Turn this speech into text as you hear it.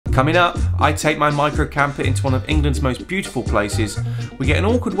Coming up, I take my micro camper into one of England's most beautiful places, we get an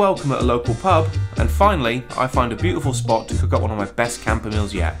awkward welcome at a local pub, and finally, I find a beautiful spot to cook up one of my best camper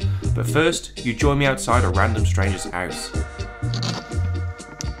meals yet. But first, you join me outside a random stranger's house.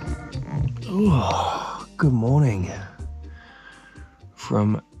 Oh, good morning.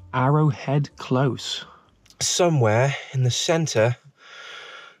 From Arrowhead Close. Somewhere in the centre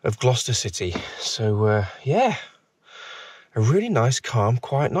of Gloucester City. So, yeah. A really nice, calm,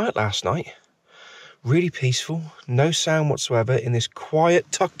 quiet night last night. Really peaceful, no sound whatsoever in this quiet,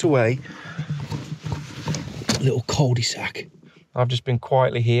 tucked away little cul-de-sac. I've just been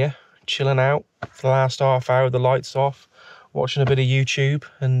quietly here, chilling out for the last half hour, the lights off, watching a bit of YouTube,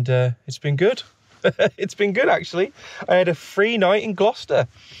 and it's been good. It's been good, actually. I had a free night in Gloucester.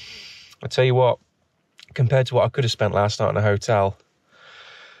 I tell you what, compared to what I could have spent last night in a hotel,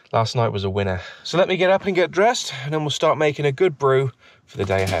 last night was a winner. So let me get up and get dressed, and then we'll start making a good brew for the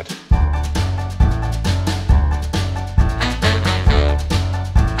day ahead. So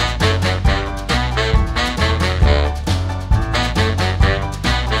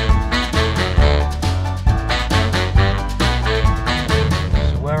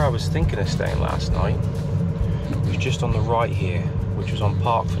where I was thinking of staying last night was just on the right here, which was on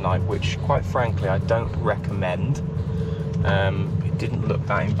Park for Night, which quite frankly I don't recommend. It didn't look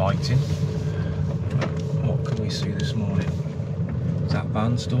that inviting. What can we see this morning? Is that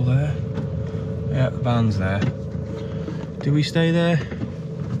van still there? Yeah, the van's there. Do we stay there?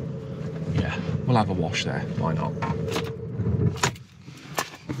 Yeah, we'll have a wash there. Why not?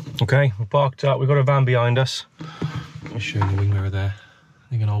 Okay, we're parked up. We've got a van behind us. I'll show you the wing mirror there. I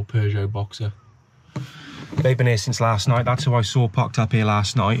think an old Peugeot Boxer. They've been here since last night. That's who I saw parked up here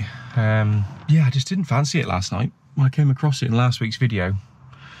last night. Yeah, I just didn't fancy it last night. When I came across it in last week's video,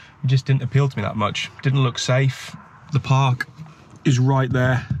 it just didn't appeal to me that much. Didn't look safe. The park is right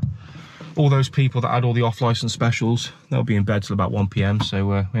there. All those people that had all the off-licence specials, they'll be in bed till about 1 PM, so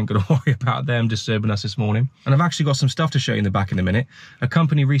we ain't gonna worry about them disturbing us this morning. And I've actually got some stuff to show you in the back in a minute. A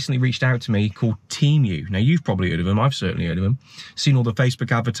company recently reached out to me called Temu. Now, you've probably heard of them. I've certainly heard of them. Seen all the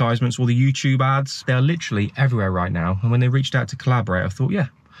Facebook advertisements, all the YouTube ads. They're literally everywhere right now. And when they reached out to collaborate, I thought, yeah,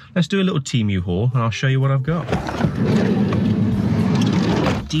 let's do a little Temu haul, and I'll show you what I've got.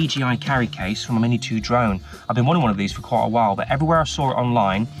 DJI carry case from a Mini 2 drone. I've been wanting one of these for quite a while, but everywhere I saw it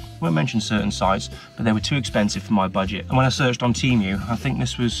online, I won't mention certain sites, but they were too expensive for my budget. And when I searched on Temu, I think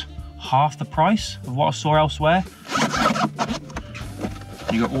this was half the price of what I saw elsewhere.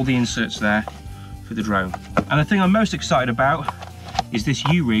 You got all the inserts there for the drone. And the thing I'm most excited about is this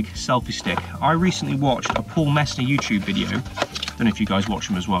U-Rig selfie stick. I recently watched a Paul Messner YouTube video, I don't know if you guys watch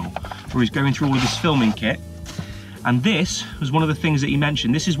him as well, where he's going through all of his filming kit. And this was one of the things that he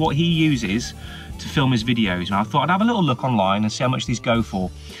mentioned. This is what he uses to film his videos. And I thought I'd have a little look online and see how much these go for.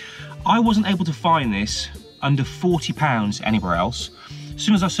 I wasn't able to find this under £40 anywhere else. As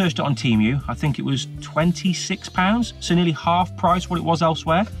soon as I searched it on Temu, I think it was £26, so nearly half price what it was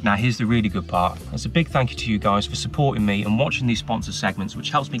elsewhere. Now here's the really good part. As a big thank you to you guys for supporting me and watching these sponsor segments,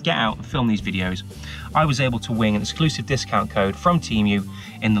 which helps me get out and film these videos. I was able to win an exclusive discount code from Temu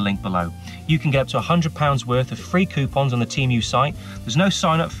in the link below. You can get up to £100 worth of free coupons on the Temu site. There's no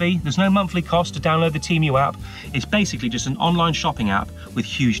sign-up fee, there's no monthly cost to download the Temu app. It's basically just an online shopping app with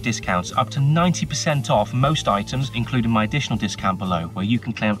huge discounts, up to 90% off most items, including my additional discount below, where you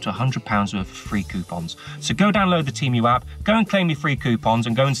can claim up to £100 worth of free coupons. So go download the Temu app, go and claim your free coupons,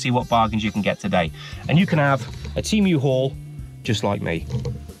 and go and see what bargains you can get today. And you can have a Temu haul just like me.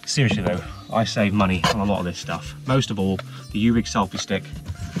 Seriously though, I save money on a lot of this stuff. Most of all, the U-Rig selfie stick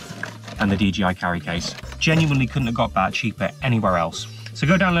and the DJI carry case. Genuinely couldn't have got that cheaper anywhere else. So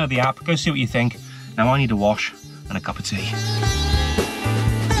go download the app, go see what you think. Now I need a wash and a cup of tea.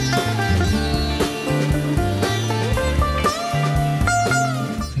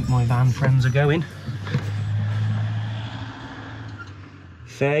 I think my van friends are going.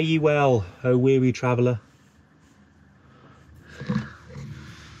 Fare ye well, O weary traveller.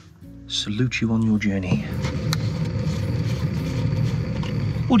 Salute you on your journey.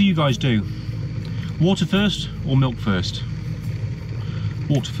 What do you guys do? Water first or milk first?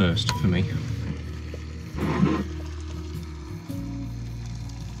 Water first for me.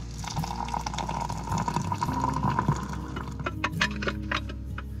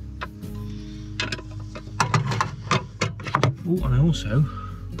 Oh, and I also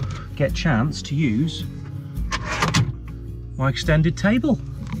get a chance to use my extended table.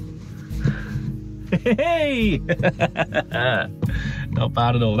 Hey! Not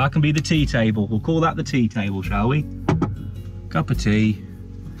bad at all. That can be the tea table. We'll call that the tea table, shall we? Cup of tea,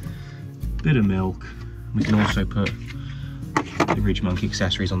 bit of milk. We can also put the Ridge Monkey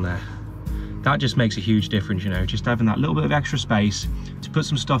accessories on there. That just makes a huge difference, you know, just having that little bit of extra space to put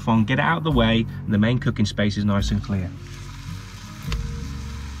some stuff on, get it out of the way, and the main cooking space is nice and clear.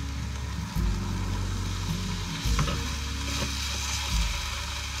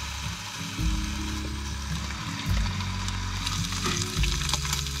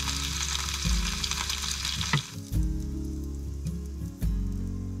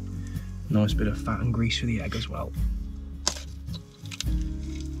 Nice bit of fat and grease for the egg as well.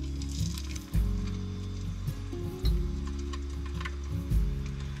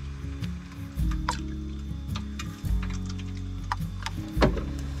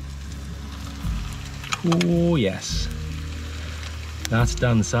 Oh yes, that's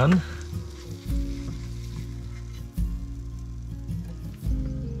done, son.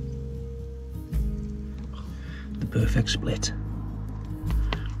 The perfect split.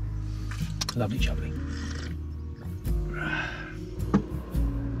 Lovely jubbly.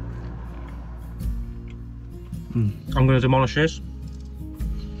 I'm going to demolish this,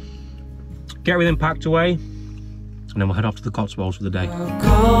 get everything packed away, and then we'll head off to the Cotswolds for the day.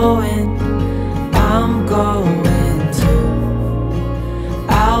 I'm going to,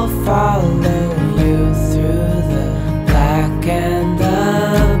 I'll follow you through the black and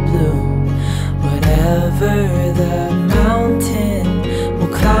the blue. Whatever the mountain,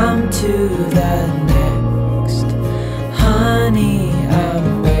 we'll climb to the next. Honey,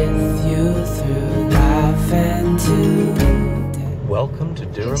 I'm with you through life and to death. Welcome to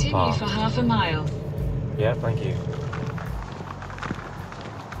Durham Park. Continue for half a mile. Yeah, thank you.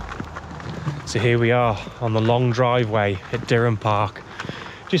 So here we are on the long driveway at Durham Park.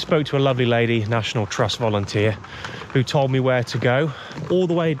 Just spoke to a lovely lady, National Trust volunteer, who told me where to go. All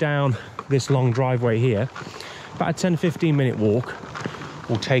the way down this long driveway here, about a 10-15 minute walk,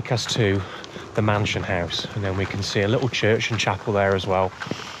 will take us to the mansion house. And then we can see a little church and chapel there as well.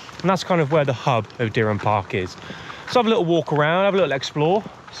 And that's kind of where the hub of Durham Park is. So have a little walk around, have a little explore,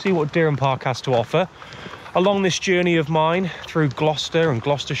 see what Durham Park has to offer. Along this journey of mine through Gloucester and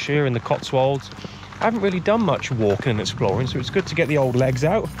Gloucestershire and the Cotswolds, I haven't really done much walking and exploring, so it's good to get the old legs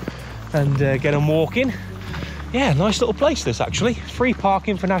out and get them walking. Yeah, nice little place this actually. Free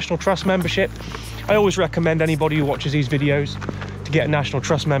parking for National Trust membership. I always recommend anybody who watches these videos to get a National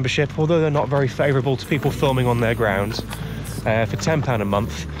Trust membership, although they're not very favourable to people filming on their grounds. For £10 a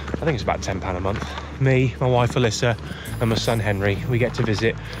month, I think it's about £10 a month, me, my wife Alyssa and my son Henry, we get to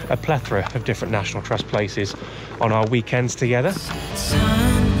visit a plethora of different National Trust places on our weekends together.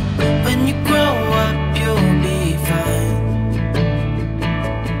 Son, when you grow up, you'll be fine.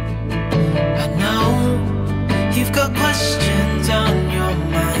 I know you've got questions on your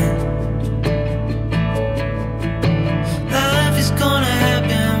mind. Life is gonna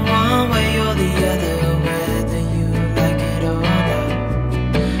happen one way or the other, whether you like it or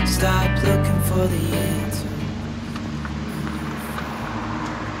not. Stop looking for the answer.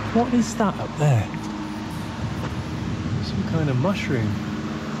 What is that up there? Some kind of mushroom,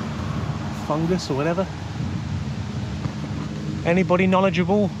 fungus or whatever. Anybody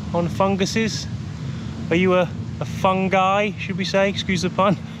knowledgeable on funguses? Are you a fungi, should we say? Excuse the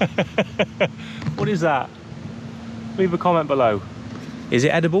pun. What is that? Leave a comment below. Is it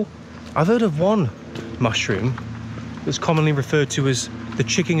edible? I've heard of one mushroom that's commonly referred to as the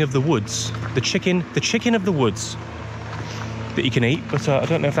chicken of the woods. The chicken of the woods that you can eat, but I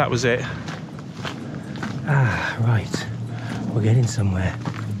don't know if that was it. Ah, right. We're getting somewhere.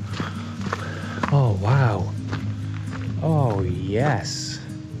 Oh, wow. Oh, yes.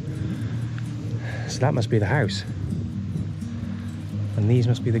 So that must be the house. And these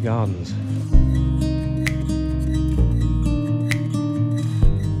must be the gardens.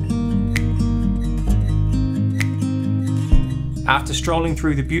 After strolling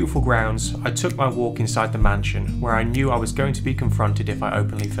through the beautiful grounds, I took my walk inside the mansion, where I knew I was going to be confronted if I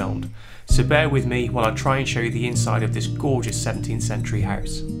openly filmed. So bear with me while I try and show you the inside of this gorgeous 17th century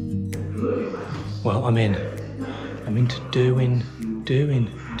house. Well, I'm into Derwin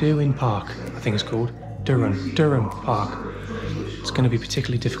Park, I think it's called. Durham Park. It's going to be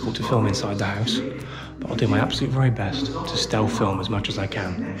particularly difficult to film inside the house, but I'll do my absolute very best to stealth film as much as I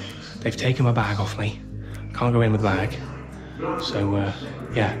can. They've taken my bag off me. Can't go in with the bag. So,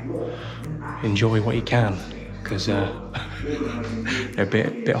 yeah, enjoy what you can, because they're a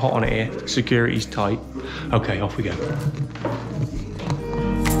bit hot on it here. Security's tight. Okay, off we go.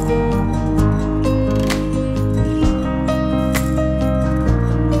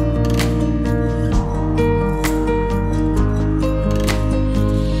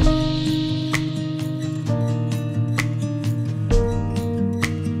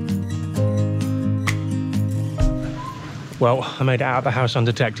 Well, I made it out of the house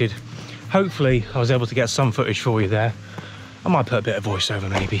undetected. Hopefully I was able to get some footage for you there. I might put a bit of voiceover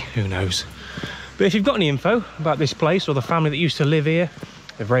maybe, who knows. But if you've got any info about this place or the family that used to live here,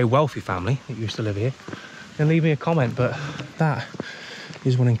 a very wealthy family that used to live here, then leave me a comment. But that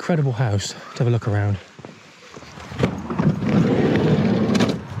is one incredible house to have a look around.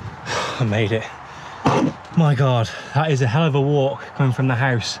 I made it. My God, that is a hell of a walk coming from the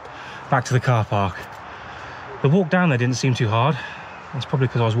house back to the car park. The walk down there didn't seem too hard. That's probably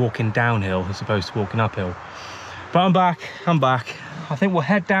because I was walking downhill as opposed to walking uphill. But I'm back. I think we'll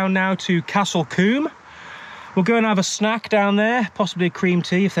head down now to Castle Combe. We'll go and have a snack down there, possibly a cream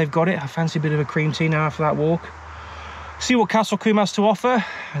tea if they've got it. I fancy a bit of a cream tea now after that walk. See what Castle Combe has to offer,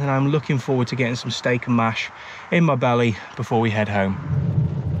 and then I'm looking forward to getting some steak and mash in my belly before we head home.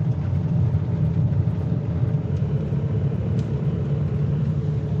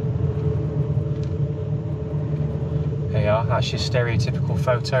 There you are, that's your stereotypical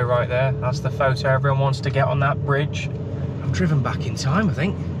photo right there. That's the photo everyone wants to get on that bridge. I've driven back in time, I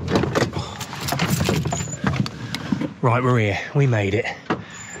think. Right, we're here, we made it.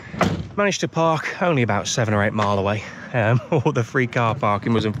 Managed to park only about 7 or 8 miles away. All the free car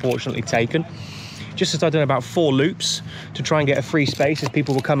parking was unfortunately taken. Just as I'd done about 4 loops to try and get a free space as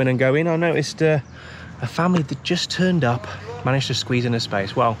people were coming and going, I noticed a family that just turned up, managed to squeeze in a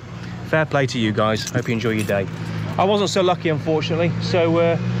space. Well, fair play to you guys, hope you enjoy your day. I wasn't so lucky, unfortunately,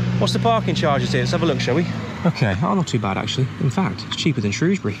 so what's the parking charges here? Let's have a look, shall we? Okay, oh, not too bad actually. In fact, it's cheaper than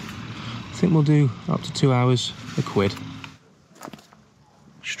Shrewsbury. I think we'll do up to 2 hours, £1.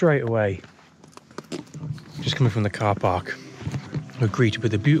 Straight away, just coming from the car park, we're greeted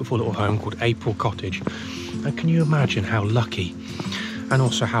with a beautiful little home called April Cottage. And can you imagine how lucky and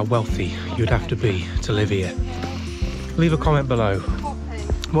also how wealthy you'd have to be to live here? Leave a comment below.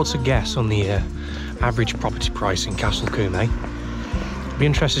 What's a guess on the average property price in Castle Combe, eh? Be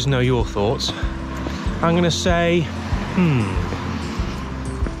interested to know your thoughts. I'm gonna say,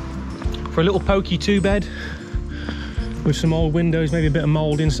 for a little pokey 2-bed with some old windows, maybe a bit of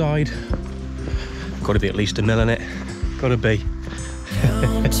mould inside, got to be at least £1 million in it. Got to be.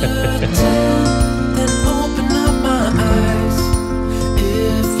 Count to 10, then open up my eyes.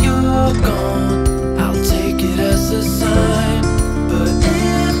 If you're gone, I'll take it as a sign. But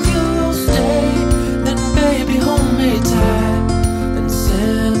if you stay, then baby hold me tight and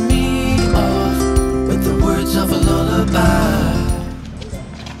send me off with the words of a lullaby.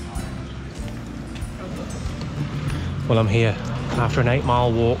 Well, I'm here after an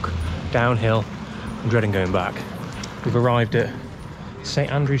 8-mile walk downhill. I'm dreading going back. We've arrived at St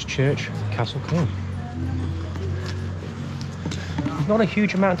Andrew's Church, Castle Combe. Not a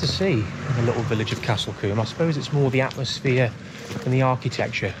huge amount to see in the little village of Castle Combe. I suppose it's more the atmosphere and the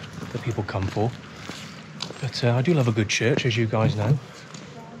architecture that people come for. But I do love a good church, as you guys know.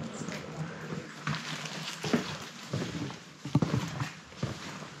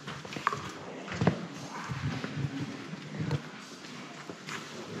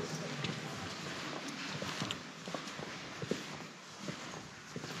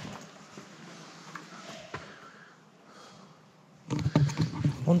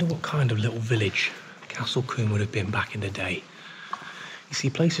 Wonder what kind of little village Castle Combe would have been back in the day. You see,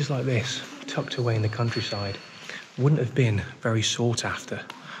 places like this, tucked away in the countryside, wouldn't have been very sought after.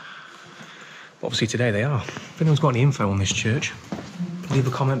 But obviously today they are. If anyone's got any info on this church, leave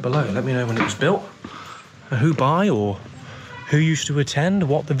a comment below. Let me know when it was built, and who by, or who used to attend,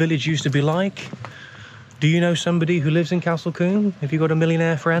 what the village used to be like. Do you know somebody who lives in Castle Combe? Have you got a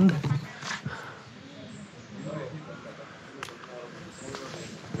millionaire friend?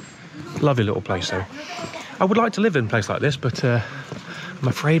 Lovely little place though. I would like to live in a place like this, but I'm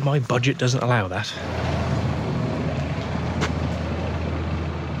afraid my budget doesn't allow that.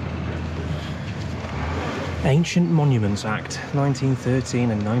 Ancient Monuments Act, 1913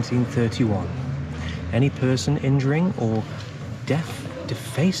 and 1931. Any person injuring or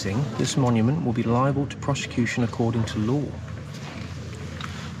defacing this monument will be liable to prosecution according to law.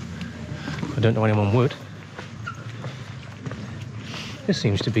 I don't know anyone would. This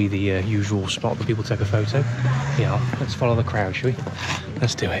seems to be the usual spot that people take a photo. Yeah, let's follow the crowd, shall we?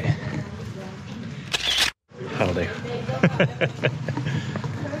 Let's do it. That'll do.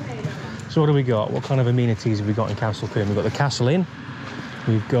 So what do we got? What kind of amenities have we got in Castle Combe? We've got the Castle Inn.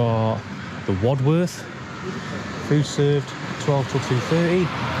 We've got the Wadworth. Food served 12 till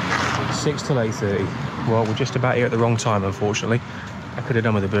 2:30, 6 till 8:30. Well, we're just about here at the wrong time, unfortunately. I could have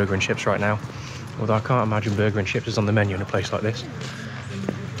done with a burger and chips right now. Although I can't imagine burger and chips is on the menu in a place like this.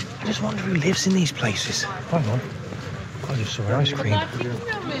 I just wonder who lives in these places. Hang on. I just saw an ice cream.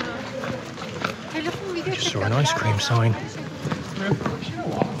 Just saw an ice cream sign.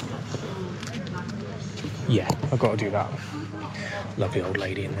 Yeah, I've got to do that. Lovely old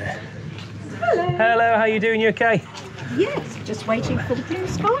lady in there. Hello. Hello, how you doing? You okay? Yes, just waiting for the blue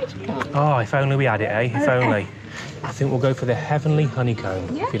sky to come. Oh, if only we had it, eh? If only. I think we'll go for the heavenly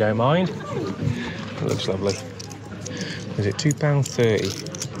honeycomb, if you don't mind. It looks lovely. Is it £2.30?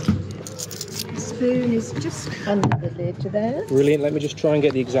 The spoon is just under the lid there. Brilliant. Let me just try and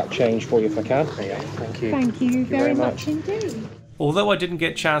get the exact change for you if I can. Yeah, thank you. Thank you very much indeed. Although I didn't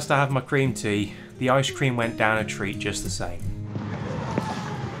get a chance to have my cream tea, the ice cream went down a treat just the same.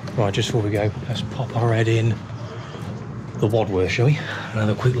 Right, just before we go, let's pop our head in the Wadworth, shall we? And have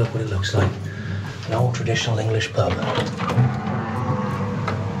a quick look what it looks like. An old traditional English pub.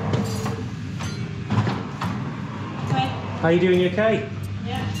 How you doing? You okay?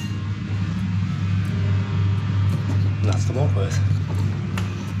 Yeah. And that's the Wadworth.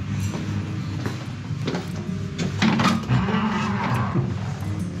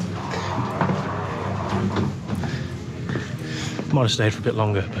 Might have stayed for a bit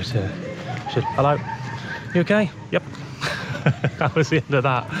longer, but should. Hello. You okay? Yep. That was the end of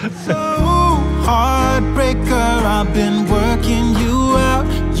that. So heartbreaker, I've been working you out.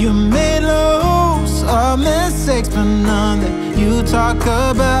 You made loads of mistakes, but none that you talk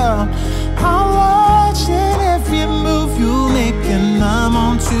about. I'm watching every move you make, and I'm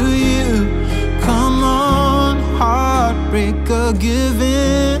on to you. Come on, heartbreaker, give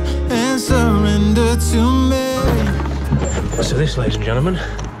in and surrender to me. So this, ladies and gentlemen,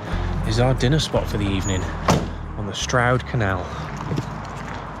 is our dinner spot for the evening on the Stroud Canal.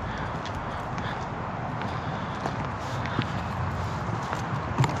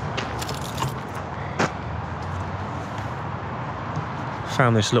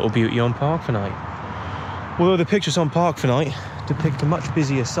 Found this little beauty on Park for Night. Although the pictures on Park for Night depict a much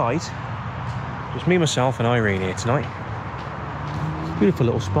busier site, just me, myself and Irene here tonight. Beautiful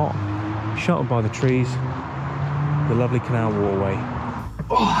little spot, sheltered by the trees, the lovely canal walkway.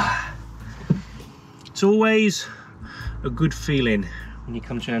 Oh, it's always a good feeling when you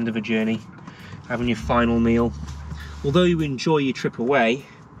come to the end of a journey, having your final meal. Although you enjoy your trip away,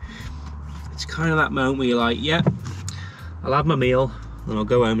 it's kind of that moment where you're like, yeah, I'll have my meal and I'll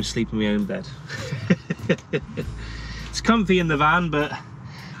go home and sleep in my own bed. It's comfy in the van, but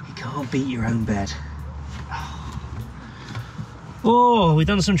you can't beat your own bed. Oh, we've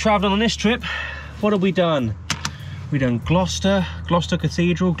done some travelling on this trip. What have we done? We've done Gloucester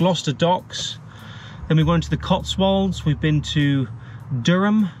Cathedral, Gloucester Docks. Then we went to the Cotswolds. We've been to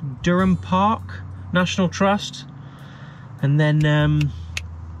Durham Park National Trust. And then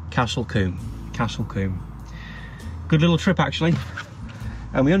Castle Combe. Good little trip, actually.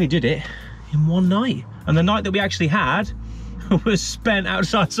 And we only did it in one night. And the night that we actually had was spent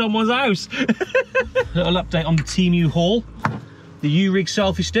outside someone's house. Little update on the Temu haul. The U-Rig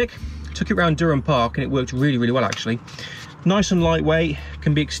selfie stick. Took it around Durham Park and it worked really, really well, actually. Nice and lightweight,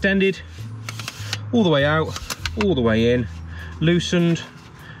 can be extended all the way out, all the way in, loosened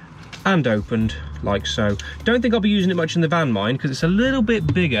and opened like so. Don't think I'll be using it much in the van, mind, because it's a little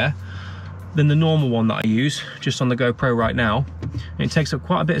bit bigger than the normal one that I use just on the GoPro right now. And it takes up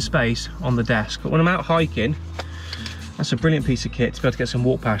quite a bit of space on the desk. But when I'm out hiking, that's a brilliant piece of kit to be able to get some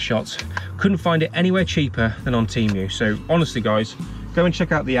walk past shots. Couldn't find it anywhere cheaper than on Temu. So honestly, guys, go and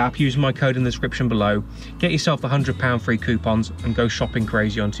check out the app using my code in the description below. Get yourself the £100 free coupons and go shopping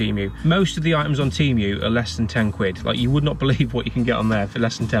crazy on Temu. Most of the items on Temu are less than 10 quid. Like, you would not believe what you can get on there for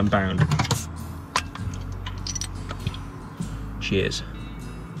less than £10. Cheers.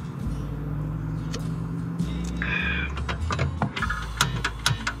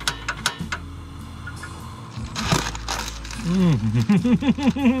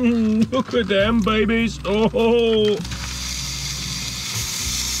 Look at them babies. Oh.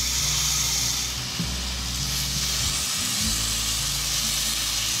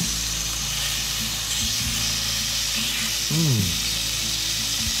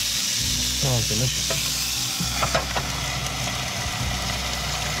 Oh, delicious.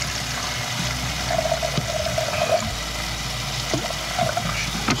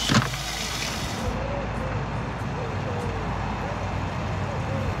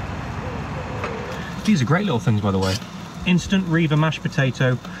 These are great little things, by the way. Instant Reva mashed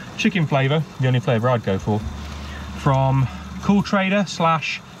potato, chicken flavour, the only flavour I'd go for, from Cool Trader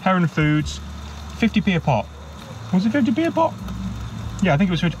 / Heron Foods, 50p a pot. Was it 50p a pot? Yeah, I think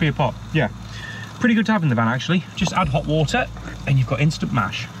it was 50p a pot. Yeah, pretty good to have in the van, actually. Just add hot water and you've got instant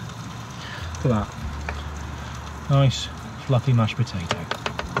mash. Look at that. Nice, fluffy mashed potato.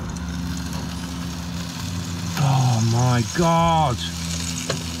 Oh my God.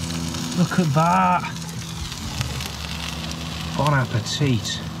 Look at that. Bon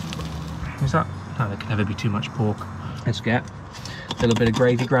appetit. Is that? No, there can never be too much pork. Let's get a little bit of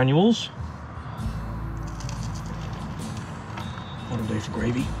gravy granules. That'll do for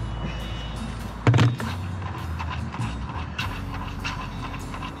gravy.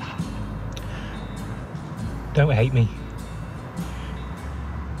 Don't hate me.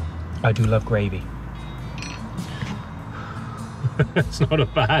 I do love gravy. It's not a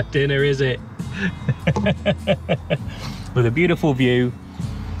bad dinner, is it? With a beautiful view,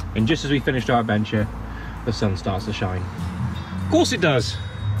 and just as we finished our adventure, the sun starts to shine. Of course it does.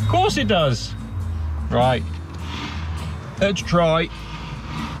 Of course it does. Right. Let's try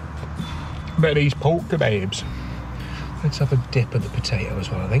a bit of these pork kebabs. Let's have a dip of the potato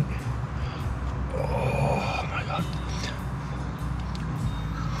as well, I think. Oh my God.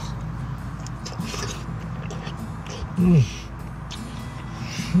 Mmm.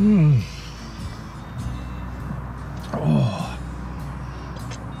 Mmm. Oh.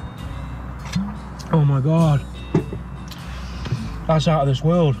 Oh my God. That's out of this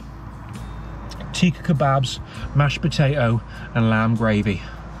world. Tikka kebabs, mashed potato, and lamb gravy.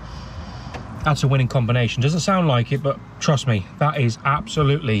 That's a winning combination. Doesn't sound like it, but trust me, that is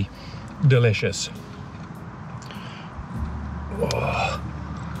absolutely delicious. Oh.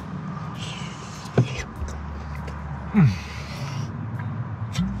 Mm.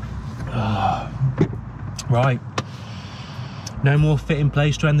 Right, no more fitting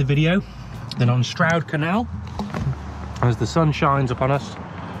place to end the video than on Stroud Canal as the sun shines upon us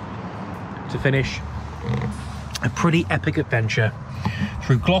to finish a pretty epic adventure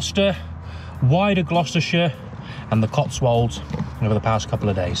through Gloucester, wider Gloucestershire and the Cotswolds over the past couple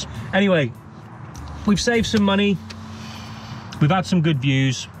of days. Anyway, we've saved some money, we've had some good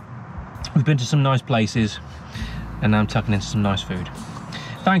views, we've been to some nice places, and now I'm tucking into some nice food.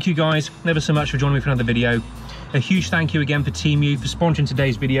 Thank you guys ever so much for joining me for another video. A huge thank you again for Temu for sponsoring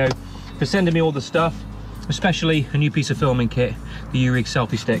today's video, for sending me all the stuff, especially a new piece of filming kit, the U-Rig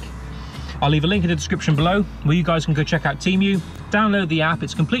selfie stick. I'll leave a link in the description below where you guys can go check out Temu, download the app,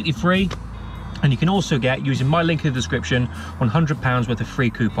 it's completely free, and you can also get, using my link in the description, £100 worth of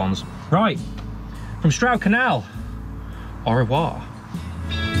free coupons. Right, from Stroud Canal, au revoir.